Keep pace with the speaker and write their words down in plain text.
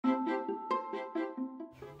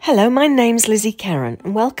Hello, my name's Lizzie Karen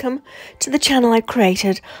and welcome to the channel I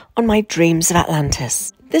created on my Dreams of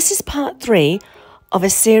Atlantis. This is part 3 of a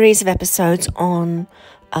series of episodes on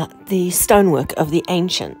the stonework of the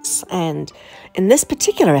ancients, and in this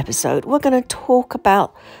particular episode we're going to talk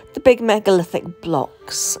about the big megalithic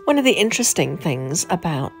blocks. One of the interesting things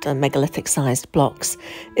about megalithic sized blocks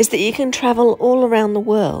is that you can travel all around the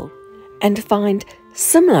world and find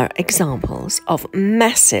similar examples of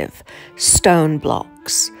massive stone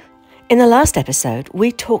blocks. In the last episode,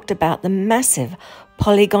 we talked about the massive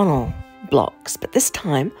polygonal blocks, but this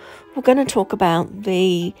time we're going to talk about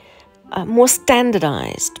the more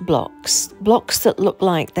standardized blocks that look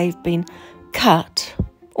like they've been cut,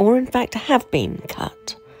 or in fact have been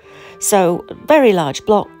cut. So very large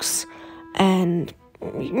blocks, and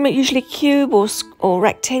usually cube or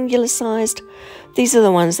rectangular sized. These are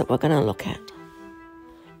the ones that we're going to look at.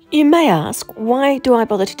 You may ask, why do I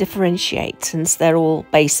bother to differentiate since they're all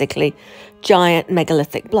basically giant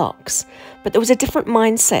megalithic blocks? But there was a different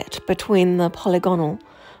mindset between the polygonal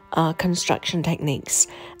construction techniques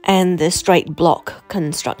and the straight block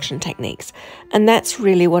construction techniques. And that's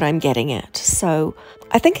really what I'm getting at. So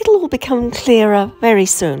I think it'll all become clearer very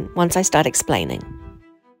soon once I start explaining.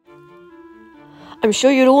 I'm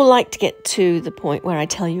sure you'd all like to get to the point where I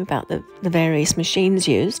tell you about the various machines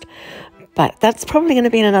used. But that's probably going to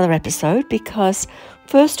be in another episode, because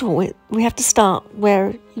first of all, we have to start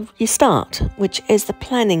where you start, which is the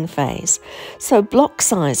planning phase. So block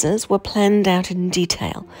sizes were planned out in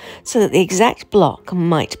detail so that the exact block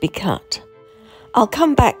might be cut. I'll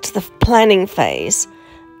come back to the planning phase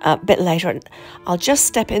a bit later, and I'll just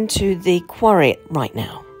step into the quarry right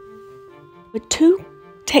now. With two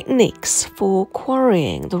techniques for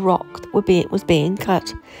quarrying the rock that was being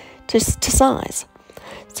cut to size.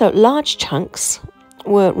 So large chunks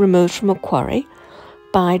were removed from a quarry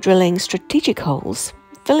by drilling strategic holes,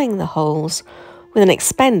 filling the holes with an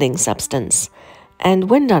expanding substance, and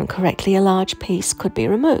when done correctly, a large piece could be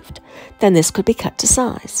removed. Then this could be cut to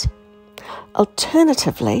size.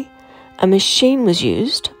 Alternatively, a machine was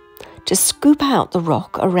used to scoop out the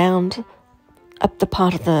rock around up the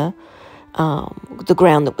part of the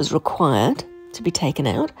ground that was required to be taken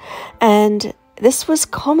out, and this was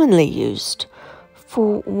commonly used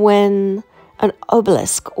for when an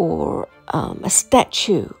obelisk or a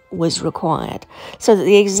statue was required, so that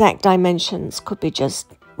the exact dimensions could be just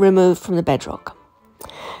removed from the bedrock.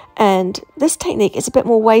 And this technique is a bit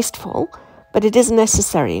more wasteful, but it is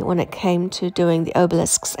necessary when it came to doing the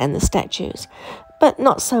obelisks and the statues, but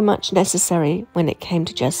not so much necessary when it came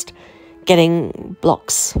to just getting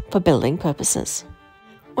blocks for building purposes.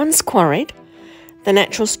 Once quarried, the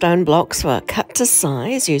natural stone blocks were cut to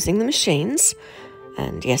size using the machines.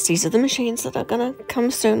 And yes, these are the machines that are going to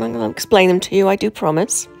come soon. I'm going to explain them to you, I do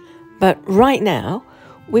promise. But right now,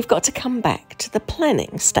 we've got to come back to the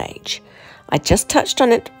planning stage. I just touched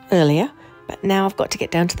on it earlier, but now I've got to get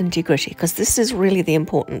down to the nitty-gritty, because this is really the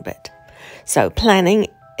important bit. So planning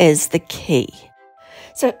is the key.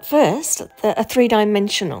 So at first, a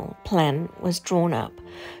three-dimensional plan was drawn up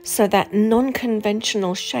so that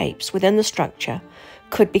non-conventional shapes within the structure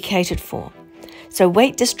could be catered for. So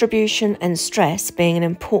weight distribution and stress being an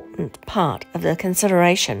important part of the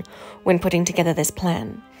consideration when putting together this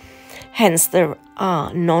plan. Hence, there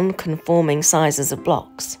are non-conforming sizes of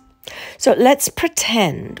blocks. So let's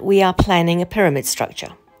pretend we are planning a pyramid structure.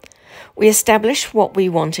 We establish what we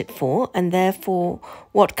want it for, and therefore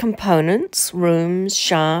what components, rooms,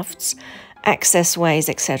 shafts, access ways,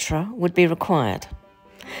 etc. would be required.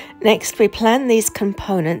 Next, we plan these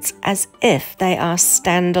components as if they are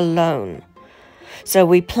standalone. So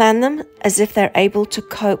we plan them as if they're able to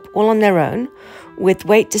cope all on their own with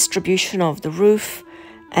weight distribution of the roof,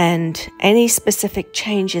 and any specific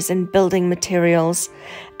changes in building materials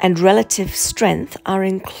and relative strength are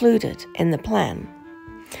included in the plan.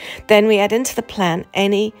 Then we add into the plan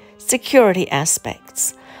any security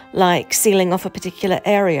aspects, like sealing off a particular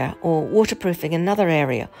area or waterproofing another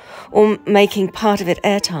area or making part of it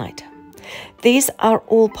airtight. These are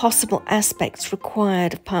all possible aspects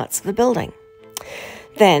required of parts of the building.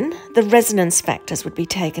 Then the resonance factors would be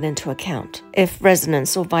taken into account if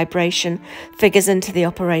resonance or vibration figures into the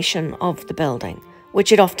operation of the building,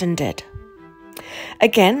 which it often did.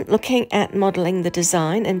 Again, looking at modelling the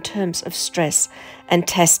design in terms of stress and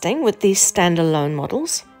testing with these standalone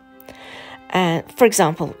models. For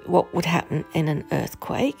example, what would happen in an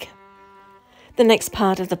earthquake. The next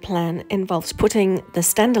part of the plan involves putting the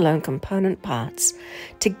standalone component parts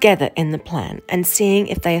together in the plan and seeing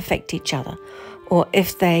if they affect each other, or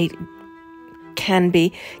if they can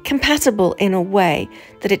be compatible in a way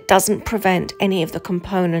that it doesn't prevent any of the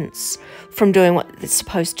components from doing what it's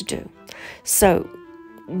supposed to do. So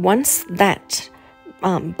once that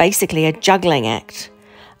basically a juggling act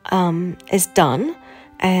is done,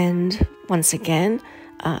 and once again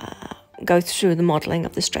go through the modelling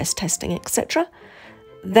of the stress testing, etc.,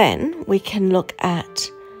 then we can look at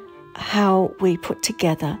how we put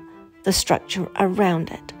together the structure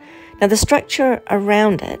around it. Now, the structure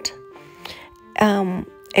around it,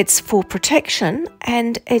 it's for protection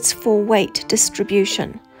and it's for weight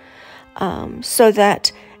distribution, so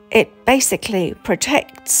that it basically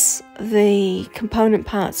protects the component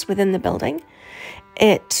parts within the building.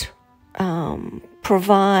 It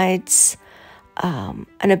provides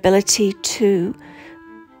an ability to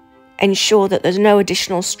ensure that there's no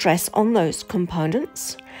additional stress on those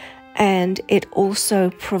components, and it also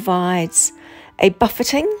provides a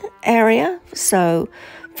buffeting area. So,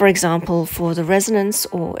 for example, for the resonance,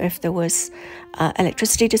 or if there was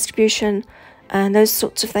electricity distribution and those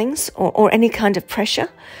sorts of things, or any kind of pressure.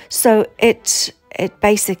 So it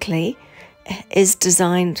basically is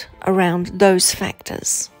designed around those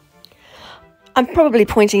factors. I'm probably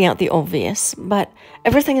pointing out the obvious, but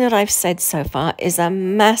everything that I've said so far is a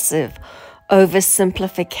massive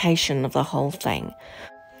oversimplification of the whole thing.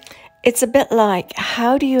 It's a bit like,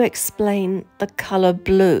 how do you explain the colour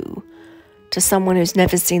blue to someone who's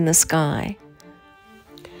never seen the sky?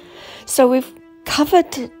 So we've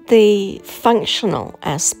covered the functional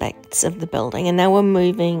aspects of the building, and now we're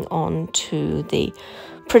moving on to the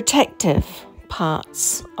protective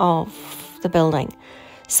parts of the building.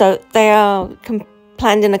 So they are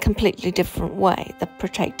planned in a completely different way. The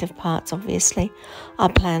protective parts, obviously,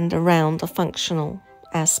 are planned around the functional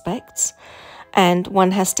aspects, and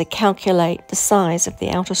one has to calculate the size of the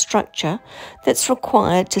outer structure that's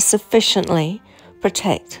required to sufficiently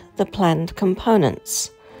protect the planned components.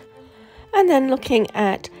 And then looking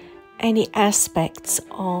at any aspects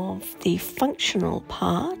of the functional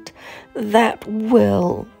part that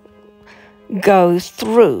will go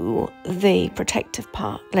through the protective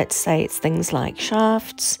part. Let's say it's things like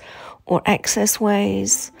shafts or access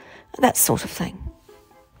ways, that sort of thing.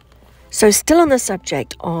 So still on the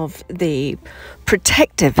subject of the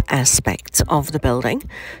protective aspects of the building,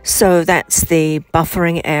 so that's the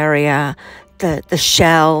buffering area, the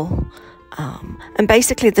shell, and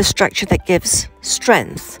basically the structure that gives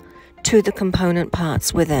strength to the component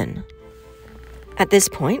parts within. At this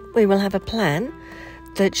point, we will have a plan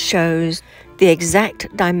that shows the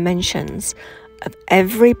exact dimensions of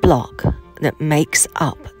every block that makes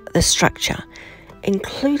up the structure,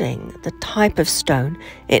 including the type of stone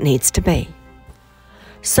it needs to be.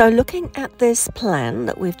 So looking at this plan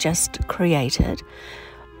that we've just created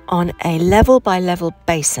on a level-by-level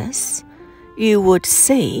basis, you would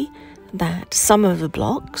see that some of the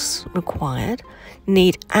blocks required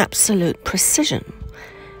need absolute precision,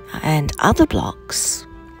 and other blocks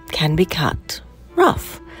can be cut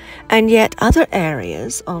rough, and yet other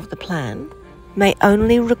areas of the plan may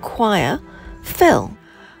only require fill.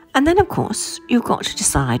 And then, of course, you've got to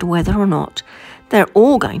decide whether or not they're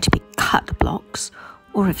all going to be cut blocks,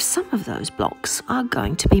 or if some of those blocks are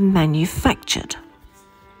going to be manufactured.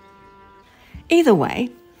 Either way,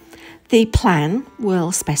 the plan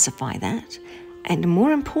will specify that, and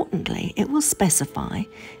more importantly, it will specify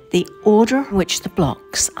the order in which the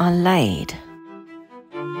blocks are laid.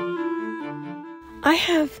 I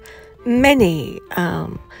have many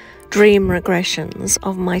dream regressions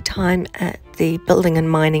of my time at the Building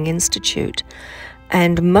and Mining Institute,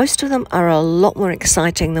 and most of them are a lot more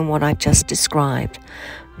exciting than what I've just described.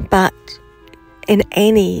 But in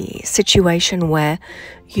any situation where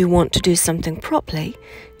you want to do something properly,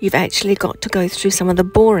 you've actually got to go through some of the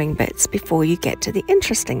boring bits before you get to the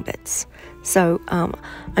interesting bits. So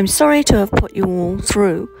I'm sorry to have put you all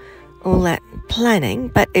through all that planning,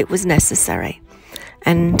 but it was necessary.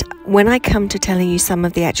 And when I come to telling you some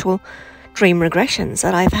of the actual dream regressions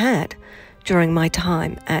that I've had during my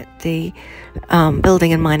time at the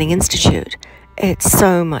Building and Mining Institute, it's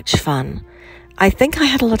so much fun. I think I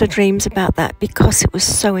had a lot of dreams about that because it was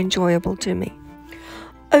so enjoyable to me.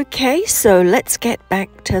 Okay, so let's get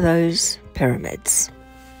back to those pyramids.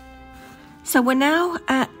 So we're now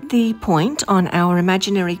at the point on our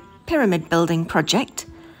imaginary pyramid building project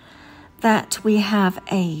that we have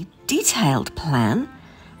a detailed plan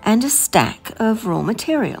and a stack of raw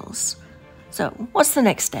materials. So what's the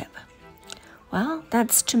next step? Well,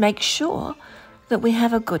 that's to make sure that we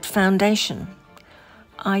have a good foundation.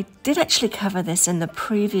 I did actually cover this in the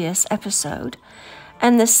previous episode,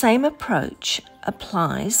 and the same approach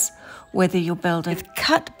applies whether you're building with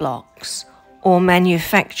cut blocks or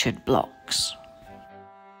manufactured blocks.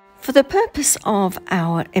 For the purpose of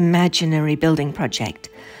our imaginary building project,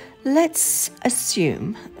 let's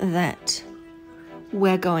assume that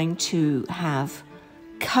we're going to have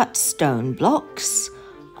cut stone blocks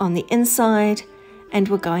on the inside, and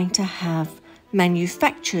we're going to have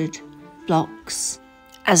manufactured blocks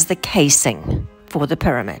as the casing for the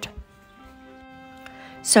pyramid.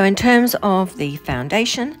 So in terms of the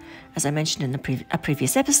foundation, as I mentioned in a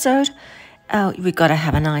previous episode, we've got to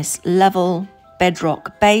have a nice level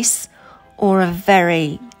bedrock base or a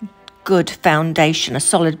very good foundation, a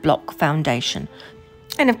solid block foundation.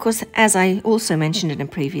 And of course, as I also mentioned in a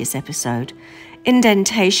previous episode,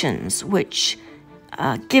 indentations which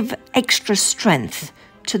give extra strength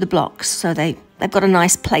to the blocks, so they've got a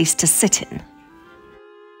nice place to sit in.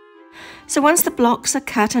 So once the blocks are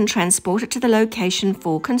cut and transported to the location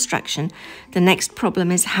for construction, the next problem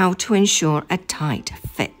is how to ensure a tight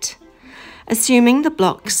fit. Assuming the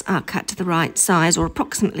blocks are cut to the right size or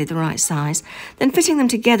approximately the right size, then fitting them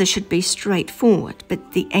together should be straightforward.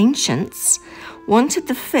 But the ancients wanted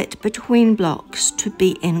the fit between blocks to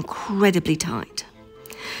be incredibly tight.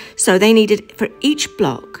 So they needed for each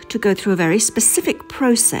block to go through a very specific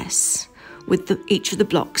process with each of the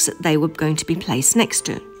blocks that they were going to be placed next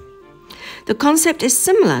to. The concept is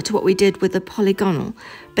similar to what we did with the polygonal,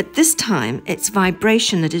 but this time it's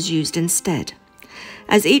vibration that is used instead.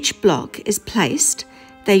 As each block is placed,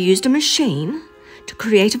 they used a machine to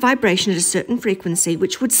create a vibration at a certain frequency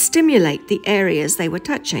which would stimulate the areas they were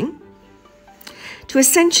touching to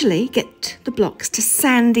essentially get the blocks to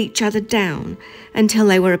sand each other down until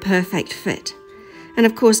they were a perfect fit. And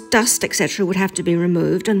of course, dust, etc. would have to be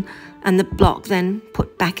removed and the block then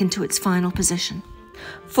put back into its final position.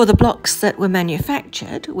 For the blocks that were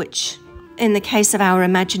manufactured, which in the case of our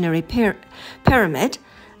imaginary pyramid,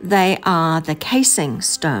 they are the casing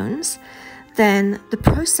stones, then the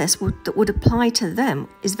process that would apply to them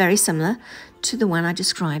is very similar to the one I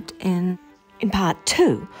described in part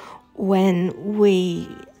 2, when we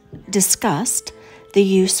discussed the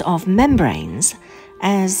use of membranes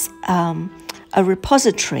as a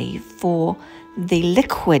repository for the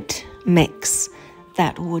liquid mix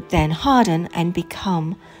that would then harden and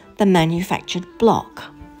become the manufactured block.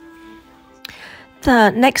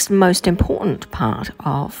 The next most important part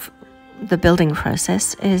of the building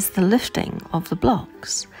process is the lifting of the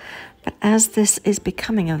blocks. But as this is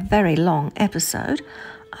becoming a very long episode,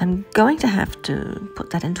 I'm going to have to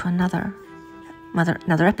put that into another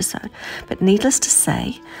episode. But needless to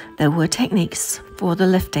say, there were techniques for the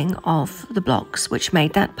lifting of the blocks which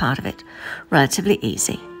made that part of it relatively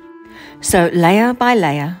easy. So layer by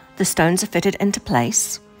layer, the stones are fitted into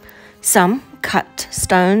place. Some cut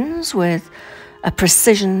stones with a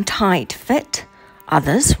precision tight fit,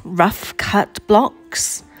 others rough cut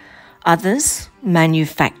blocks, others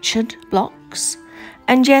manufactured blocks,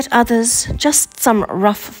 and yet others just some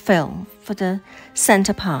rough fill for the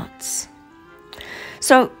center parts.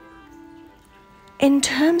 So in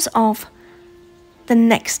terms of the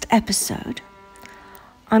next episode,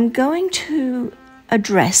 I'm going to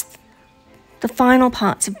address the final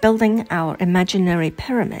parts of building our imaginary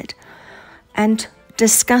pyramid and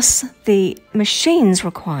discuss the machines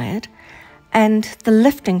required and the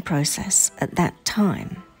lifting process at that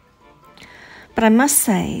time. But I must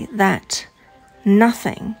say that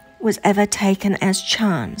nothing was ever taken as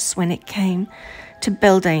chance when it came to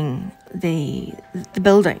building the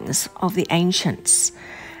buildings of the ancients.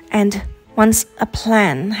 And once a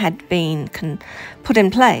plan had been put in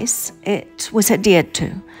place, it was adhered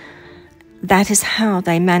to. That is how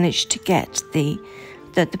they managed to get the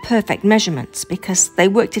perfect measurements, because they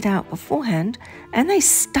worked it out beforehand and they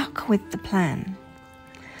stuck with the plan.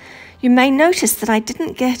 You may notice that I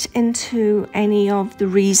didn't get into any of the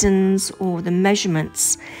reasons or the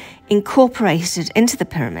measurements incorporated into the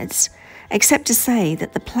pyramids, except to say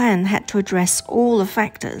that the plan had to address all the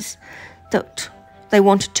factors that they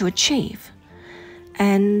wanted to achieve.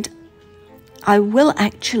 And I will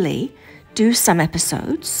actually do some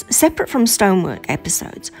episodes, separate from Stonework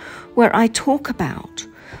episodes, where I talk about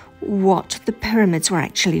what the pyramids were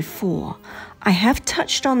actually for. I have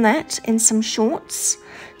touched on that in some shorts,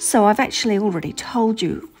 so I've actually already told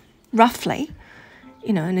you roughly,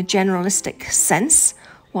 in a generalistic sense,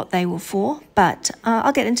 what they were for, but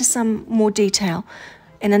I'll get into some more detail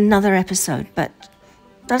in another episode, but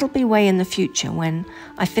that'll be way in the future when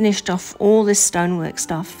I finished off all this stonework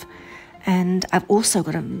stuff. And I've also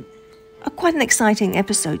got quite an exciting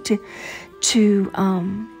episode to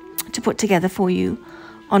put together for you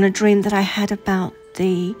on a dream that I had about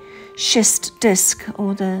the schist disc,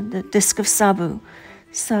 or the disc of Sabu.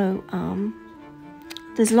 So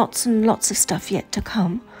there's lots and lots of stuff yet to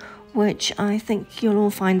come which I think you'll all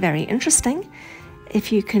find very interesting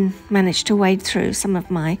if you can manage to wade through some of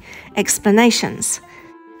my explanations.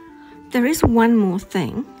 There is one more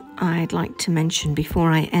thing I'd like to mention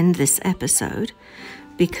before I end this episode,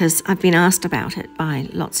 because I've been asked about it by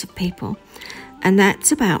lots of people, and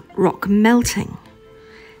that's about rock melting.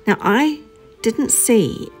 Now, I didn't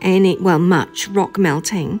see much rock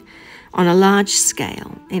melting on a large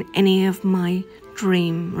scale in any of my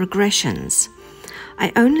dream regressions.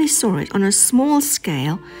 I only saw it on a small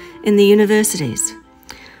scale in the universities.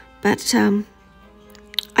 But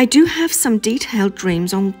I do have some detailed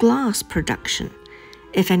dreams on glass production,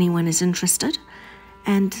 if anyone is interested,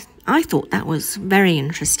 and I thought that was very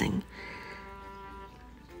interesting.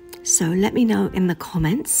 So let me know in the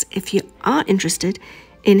comments if you are interested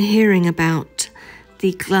in hearing about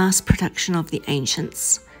the glass production of the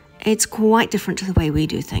ancients. It's quite different to the way we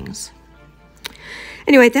do things.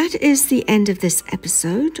 Anyway, that is the end of this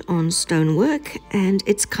episode on stonework, and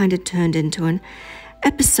it's kind of turned into an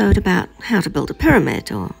episode about how to build a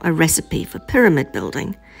pyramid, or a recipe for pyramid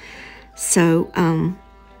building. So,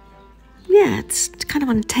 it's kind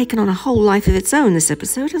of taken on a whole life of its own, this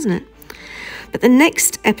episode, hasn't it? But the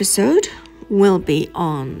next episode will be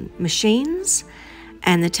on machines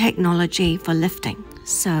and the technology for lifting.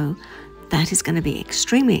 So that is going to be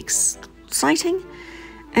extremely exciting.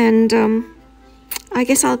 And I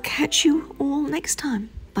guess I'll catch you all next time.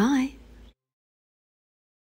 Bye.